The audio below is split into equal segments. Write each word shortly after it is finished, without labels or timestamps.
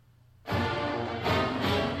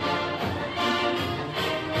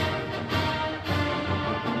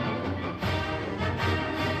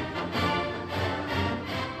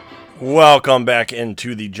Welcome back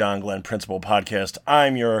into the John Glenn Principal Podcast.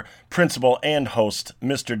 I'm your principal and host,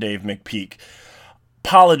 Mr. Dave McPeak.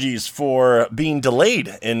 Apologies for being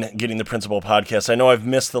delayed in getting the Principal Podcast. I know I've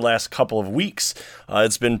missed the last couple of weeks.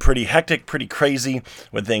 It's been pretty hectic, pretty crazy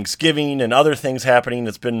with Thanksgiving and other things happening.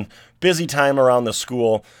 It's been busy time around the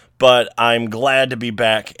school, but I'm glad to be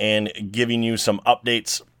back and giving you some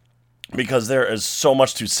updates because there is so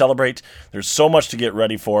much to celebrate. There's so much to get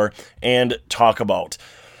ready for and talk about.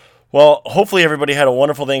 Well, hopefully everybody had a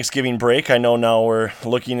wonderful Thanksgiving break. I know now we're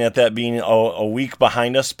looking at that being a week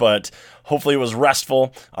behind us, but hopefully it was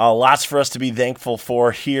restful. Lots for us to be thankful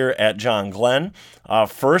for here at John Glenn.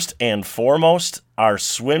 First and foremost, our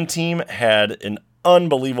swim team had an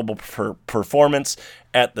unbelievable performance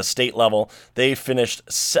at the state level. They finished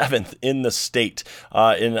 7th in the state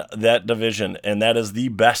in that division, and that is the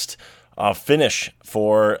best finish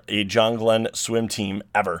for a John Glenn swim team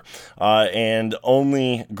ever. And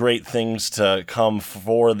only great things to come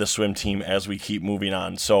for the swim team as we keep moving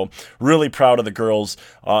on. So really proud of the girls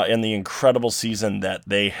and the incredible season that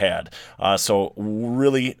they had. So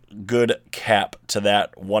really good cap to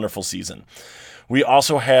that wonderful season. We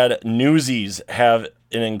also had Newsies have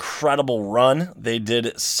an incredible run. They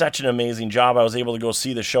did such an amazing job. I was able to go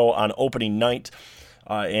see the show on opening night,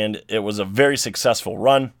 and it was a very successful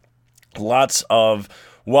run. Lots of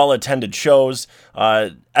well-attended shows.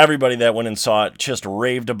 Everybody that went and saw it just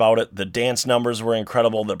raved about it. The dance numbers were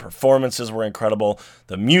incredible. The performances were incredible.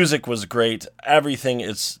 The music was great. Everything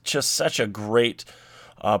is just such a great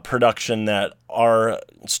production that our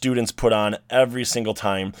students put on every single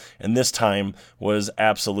time, and this time was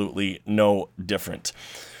absolutely no different.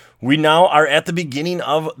 We now are at the beginning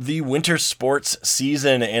of the winter sports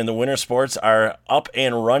season, and the winter sports are up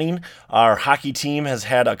and running. Our hockey team has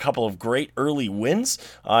had a couple of great early wins,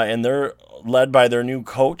 and they're led by their new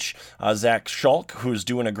coach, Zach Schulk, who's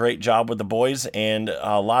doing a great job with the boys, and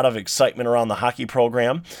a lot of excitement around the hockey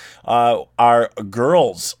program. Our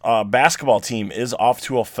girls basketball team is off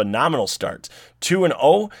to a phenomenal start.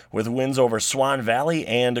 2-0 with wins over Swan Valley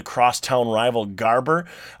and crosstown rival Garber.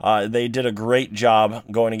 They did a great job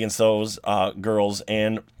going against those girls,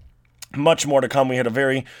 and much more to come. We had a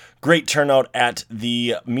very great turnout at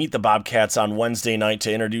the Meet the Bobcats on Wednesday night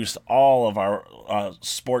to introduce all of our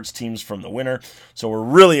sports teams from the winter. So we're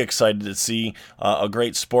really excited to see a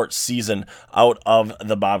great sports season out of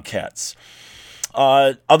the Bobcats.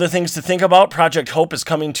 Other things to think about, Project Hope is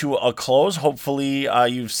coming to a close. Hopefully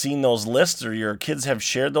you've seen those lists or your kids have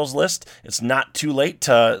shared those lists. It's not too late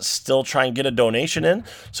to still try and get a donation in,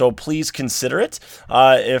 so please consider it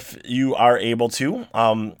if you are able to.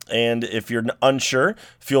 And if you're unsure,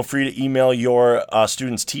 feel free to email your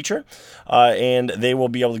student's teacher, and they will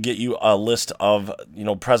be able to get you a list of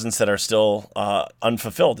presents that are still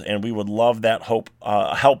unfulfilled, and we would love that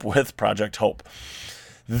help with Project Hope.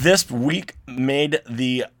 This week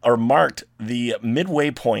marked the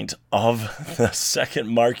midway point of the second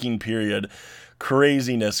marking period.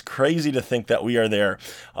 Craziness, crazy to think that we are there.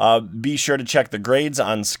 Be sure to check the grades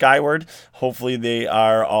on Skyward. Hopefully they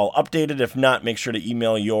are all updated. If not, make sure to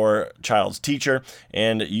email your child's teacher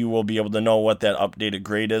and you will be able to know what that updated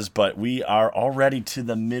grade is. But we are already to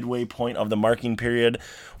the midway point of the marking period.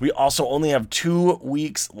 We also only have 2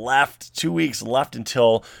 weeks left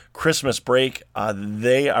until Christmas break.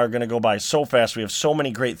 They are going to go by so fast. We have so many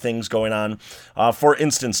great things going on. For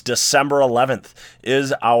instance, December 11th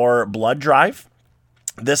is our blood drive.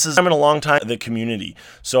 This is in a long time in the community.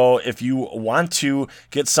 So if you want to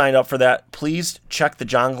get signed up for that, please check the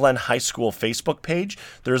John Glenn High School Facebook page.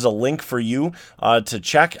 There's a link for you to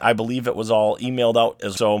check. I believe it was all emailed out.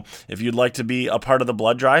 So if you'd like to be a part of the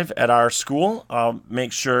blood drive at our school,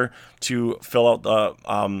 make sure to fill out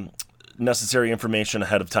the necessary information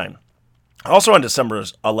ahead of time. Also on December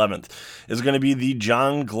 11th is going to be the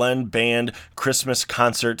John Glenn Band Christmas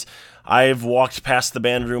concert. I've walked past the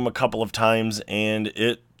band room a couple of times, and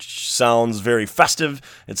it sounds very festive.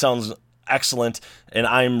 It sounds excellent, and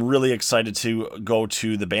I'm really excited to go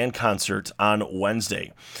to the band concert on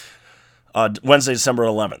Wednesday. Wednesday, December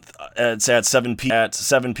 11th. It's at 7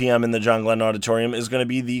 p.m. in the John Glenn Auditorium is going to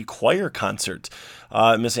be the choir concert.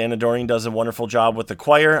 Miss Anna Doring does a wonderful job with the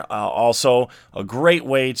choir. Also, a great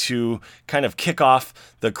way to kind of kick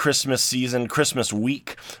off the Christmas season, Christmas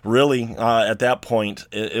week. Really, at that point,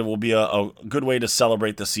 it will be a good way to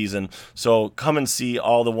celebrate the season. So come and see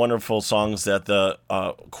all the wonderful songs that the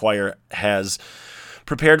choir has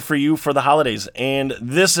prepared for you for the holidays. And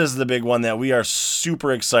this is the big one that we are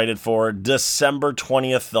super excited for. December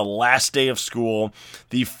 20th, the last day of school,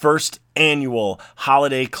 the first annual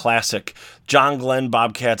holiday classic, John Glenn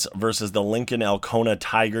Bobcats versus the Lincoln Alcona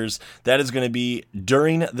Tigers. That is going to be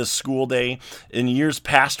during the school day. In years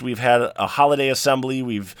past, we've had a holiday assembly.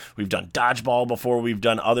 We've done dodgeball before. We've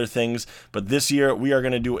done other things. But this year, we are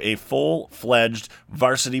going to do a full-fledged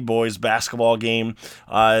varsity boys basketball game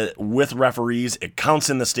with referees. It counts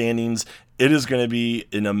in the standings. It is going to be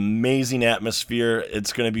an amazing atmosphere.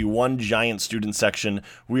 It's going to be one giant student section.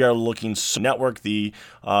 We are looking to network. The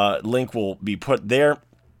link will be put there.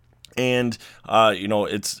 And,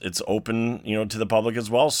 it's open, to the public as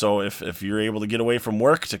well. So if you're able to get away from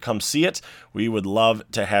work to come see it, we would love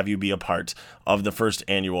to have you be a part of the first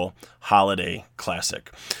annual Holiday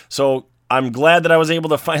Classic. So I'm glad that I was able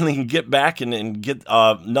to finally get back and get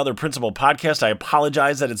another Principal podcast. I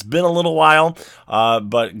apologize that it's been a little while,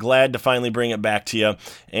 but glad to finally bring it back to you.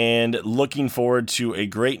 And looking forward to a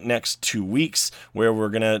great next 2 weeks where we're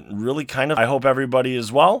going to really I hope everybody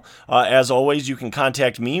is well. As always, you can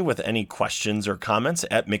contact me with any questions or comments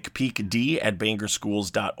at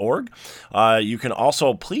mcpeakd@bangerschools.org. You can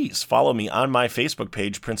also please follow me on my Facebook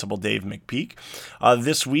page, Principal Dave McPeak.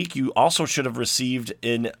 This week, you also should have received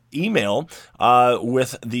an email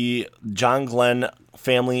with the John Glenn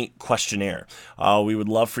Family Questionnaire. We would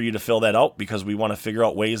love for you to fill that out because we want to figure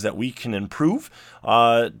out ways that we can improve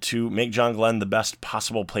to make John Glenn the best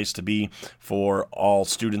possible place to be for all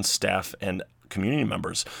students, staff, and community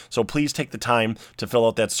members. So please take the time to fill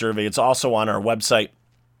out that survey. It's also on our website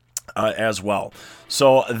as well.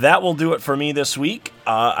 So that will do it for me this week.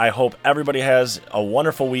 I hope everybody has a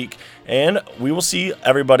wonderful week, and we will see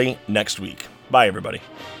everybody next week. Bye, everybody.